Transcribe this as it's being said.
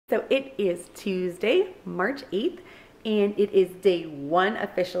So it is Tuesday, March 8th, and it is day 1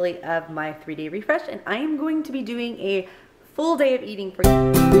 officially of my 3-day refresh, and I am going to be doing a full day of eating for you.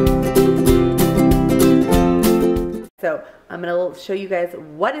 So I'm going to show you guys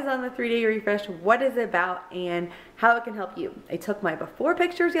what is on the 3-day refresh, what is it about, and how it can help you. I took my before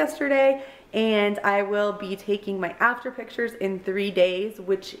pictures yesterday, and I will be taking my after pictures in 3 days,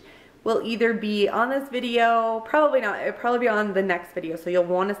 which will either be on this video, probably not, it'll probably be on the next video, so you'll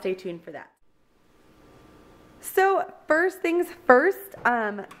want to stay tuned for that. So first things first,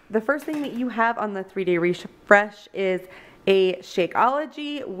 the first thing that you have on the 3-day refresh is a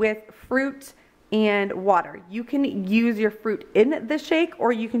Shakeology with fruit and water. You can use your fruit in the shake,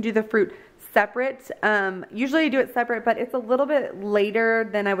 or you can do the fruit separate. Usually I do it separate, but it's a little bit later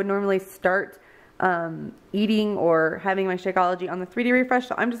than I would normally start eating or having my Shakeology on the 3-day refresh,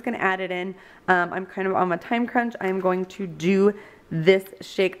 so I'm just going to add it in. I'm kind of on a time crunch. I'm going to do this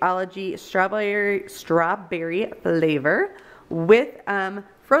Shakeology strawberry flavor with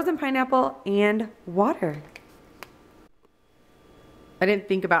frozen pineapple and water. I didn't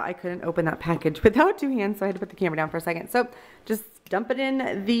think about, I couldn't open that package without 2 hands, so I had to put the camera down for a second. So just dump it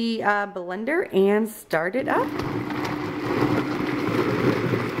in the blender and start it up.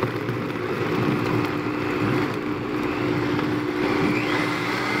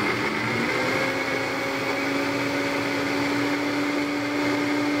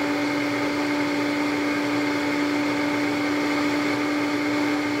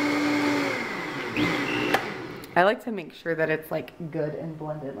 I like to make sure that it's like good and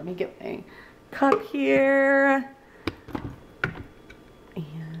blended. Let me get my cup here.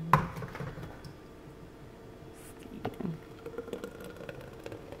 And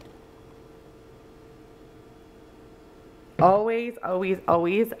always, always,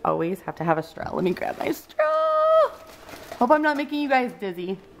 always, always have to have a straw. Let me grab my straw. Hope I'm not making you guys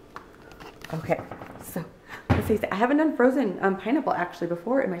dizzy. Okay, so let's see. I haven't done frozen pineapple actually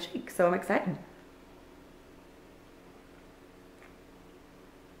before in my shake, so I'm excited.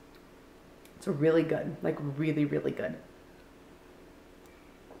 It's really good, like really, really good.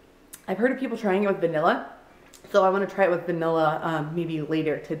 I've heard of people trying it with vanilla, so I want to try it with vanilla maybe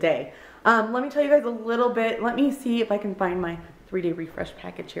later today. Let me tell you guys a little bit. Let me see if I can find my 3-day refresh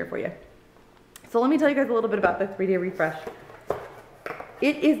package here for you. So let me tell you guys a little bit about the 3-day refresh.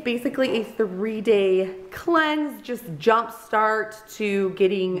 It is basically a 3-day cleanse, just jump start to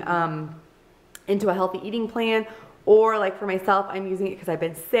getting into a healthy eating plan. Or like for myself, I'm using it because I've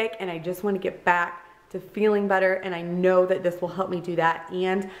been sick and I just want to get back to feeling better, and I know that this will help me do that.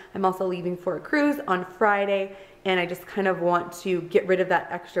 And I'm also leaving for a cruise on Friday, and I just kind of want to get rid of that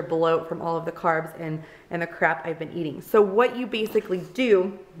extra bloat from all of the carbs and the crap I've been eating. So what you basically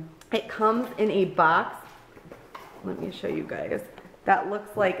do, it comes in a box. Let me show you guys. That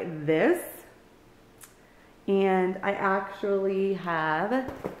looks like this. And I actually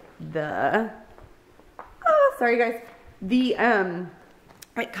have the... Sorry guys,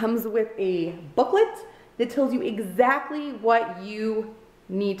 it comes with a booklet that tells you exactly what you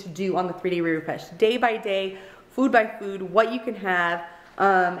need to do on the 3-day refresh, day by day, food by food, what you can have,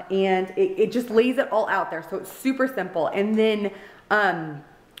 and it just lays it all out there, so it's super simple. And then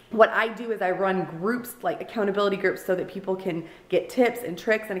what I do is I run groups, like accountability groups, so that people can get tips and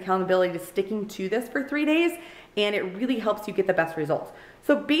tricks and accountability to sticking to this for 3 days, and it really helps you get the best results.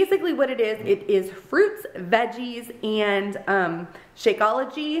 So basically what it is fruits, veggies, and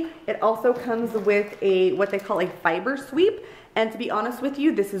Shakeology. It also comes with a what they call a fiber sweep, and to be honest with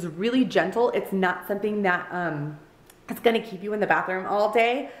you, this is really gentle. It's not something that it's gonna keep you in the bathroom all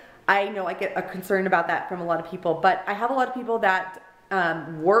day. I know I get a concern about that from a lot of people, but I have a lot of people that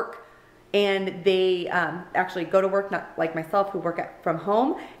work and they actually go to work, not like myself, who work from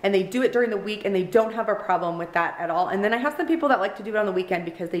home, and they do it during the week and they don't have a problem with that at all. And then I have some people that like to do it on the weekend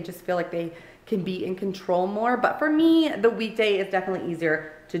because they just feel like they can be in control more. But for me, the weekday is definitely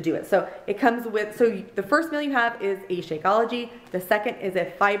easier to do it. So it comes with, so the first meal you have is a Shakeology, the second is a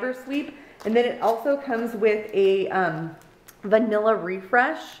fiber sweep, and then it also comes with a vanilla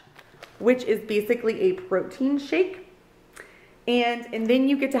refresh, which is basically a protein shake. And then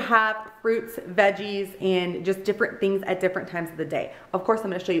you get to have fruits, veggies, and just different things at different times of the day. Of course,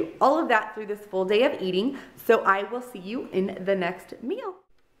 I'm going to show you all of that through this full day of eating, so I will see you in the next meal.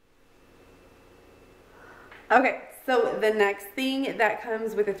 Okay, so the next thing that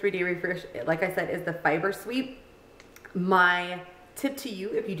comes with a 3-day refresh, like I said, is the fiber sweep. My tip to you,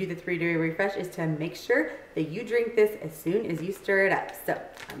 if you do the 3-day refresh, is to make sure that you drink this as soon as you stir it up. So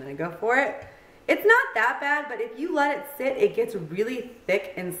I'm going to go for it. It's not that bad, but if you let it sit, it gets really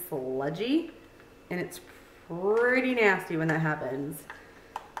thick and sludgy, and it's pretty nasty when that happens.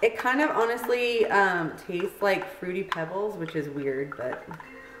 It kind of honestly tastes like Fruity Pebbles, which is weird, but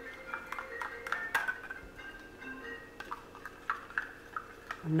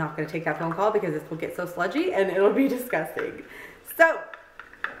I'm not going to take that phone call because this will get so sludgy and it'll be disgusting. So,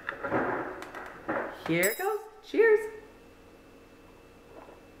 here it goes. Cheers.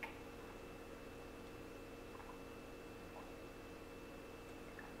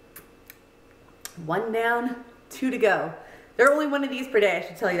 One down, 2 to go. There are only one of these per day, I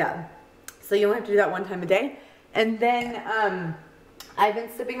should tell you that. So you only have to do that 1 time a day. And then I've been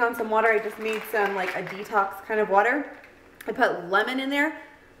sipping on some water. I just made some like a detox kind of water. I put lemon in there.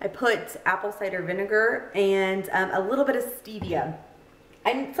 I put apple cider vinegar and a little bit of stevia.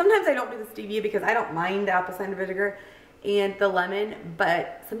 Sometimes I don't do the stevia because I don't mind the apple cider vinegar and the lemon,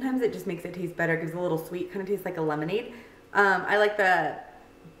 but sometimes it just makes it taste better. It gives it a little sweet, kind of tastes like a lemonade. I like the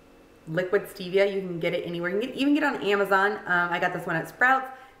liquid stevia. You can get it anywhere. You can even get it on Amazon. I got this one at Sprouts.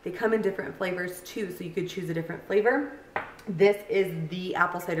 They come in different flavors too, so you could choose a different flavor. This is the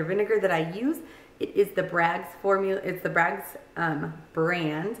apple cider vinegar that I use. It is the Bragg's formula. It's the Bragg's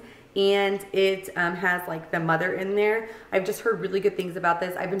brand, and it has like the mother in there. I've just heard really good things about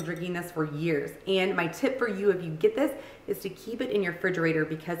this. I've been drinking this for years, and my tip for you if you get this is to keep it in your refrigerator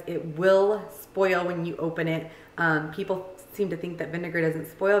because it will spoil when you open it. People seem to think that vinegar doesn't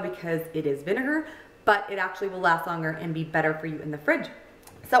spoil because it is vinegar, but it actually will last longer and be better for you in the fridge.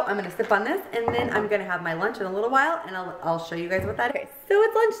 So I'm gonna sip on this and then I'm gonna have my lunch in a little while and I'll show you guys what that is. Okay, so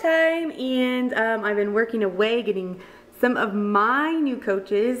it's lunchtime and I've been working away getting some of my new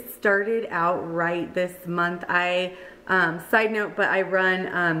coaches started out right this month. Side note, but I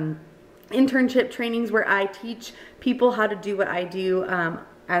run internship trainings where I teach people how to do what I do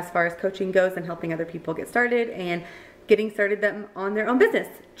as far as coaching goes and helping other people get started and getting started them on their own business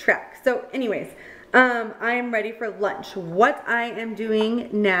track. So anyways, I'm ready for lunch. What I am doing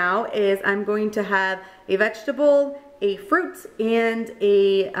now is I'm going to have a vegetable, a fruit, and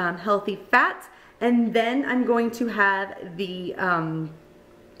a healthy fat. And then I'm going to have the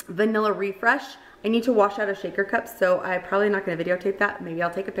vanilla refresh. I need to wash out a shaker cup, so I'm probably not going to videotape that. Maybe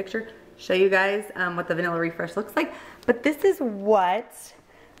I'll take a picture, show you guys what the vanilla refresh looks like. But this is what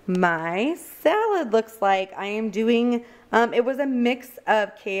my salad looks like. I am doing, it was a mix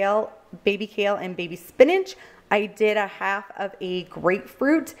of kale, baby kale, and baby spinach. I did a half of a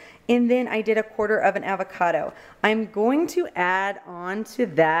grapefruit, and then I did a quarter of an avocado. I'm going to add on to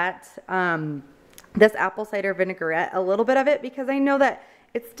that this apple cider vinaigrette, a little bit of it, because I know that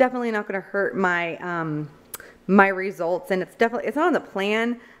it's definitely not going to hurt my my results, and it's not on the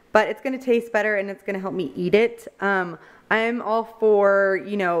plan, but it's going to taste better and it's going to help me eat it. I'm all for,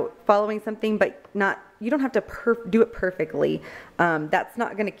 you know, following something, but you don't have to do it perfectly. That's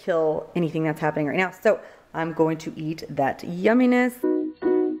not going to kill anything that's happening right now. So I'm going to eat that yumminess.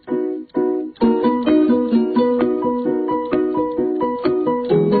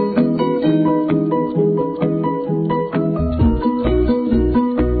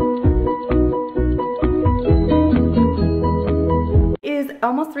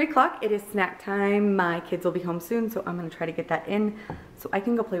 Almost 3 o'clock. It is snack time. My kids will be home soon, so I'm going to try to get that in so I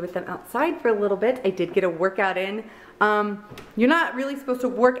can go play with them outside for a little bit. I did get a workout in. You're not really supposed to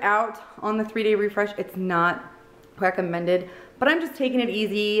work out on the 3-day refresh. It's not recommended, but I'm just taking it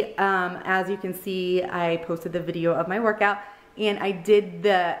easy. As you can see, I posted the video of my workout, and I did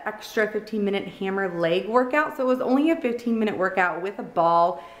the extra 15-minute hammer leg workout. So it was only a 15-minute workout with a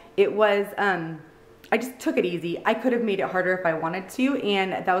ball. It was I just took it easy. I could have made it harder if I wanted to,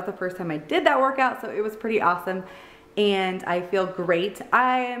 and that was the first time I did that workout, so it was pretty awesome, and I feel great.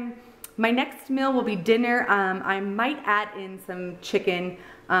 My next meal will be dinner. I might add in some chicken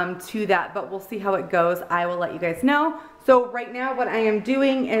to that, but we'll see how it goes. I will let you guys know. So right now what I am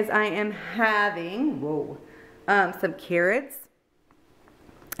doing is I am having some carrots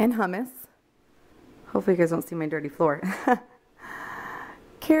and hummus. Hopefully you guys don't see my dirty floor.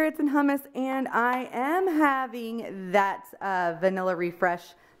 Carrots and hummus, and I am having that vanilla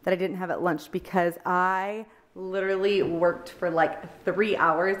refresh that I didn't have at lunch because I literally worked for like 3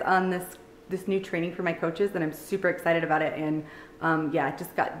 hours on this new training for my coaches, and I'm super excited about it. And yeah,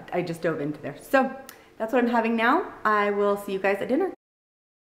 I just dove into there. So that's what I'm having now. I will see you guys at dinner.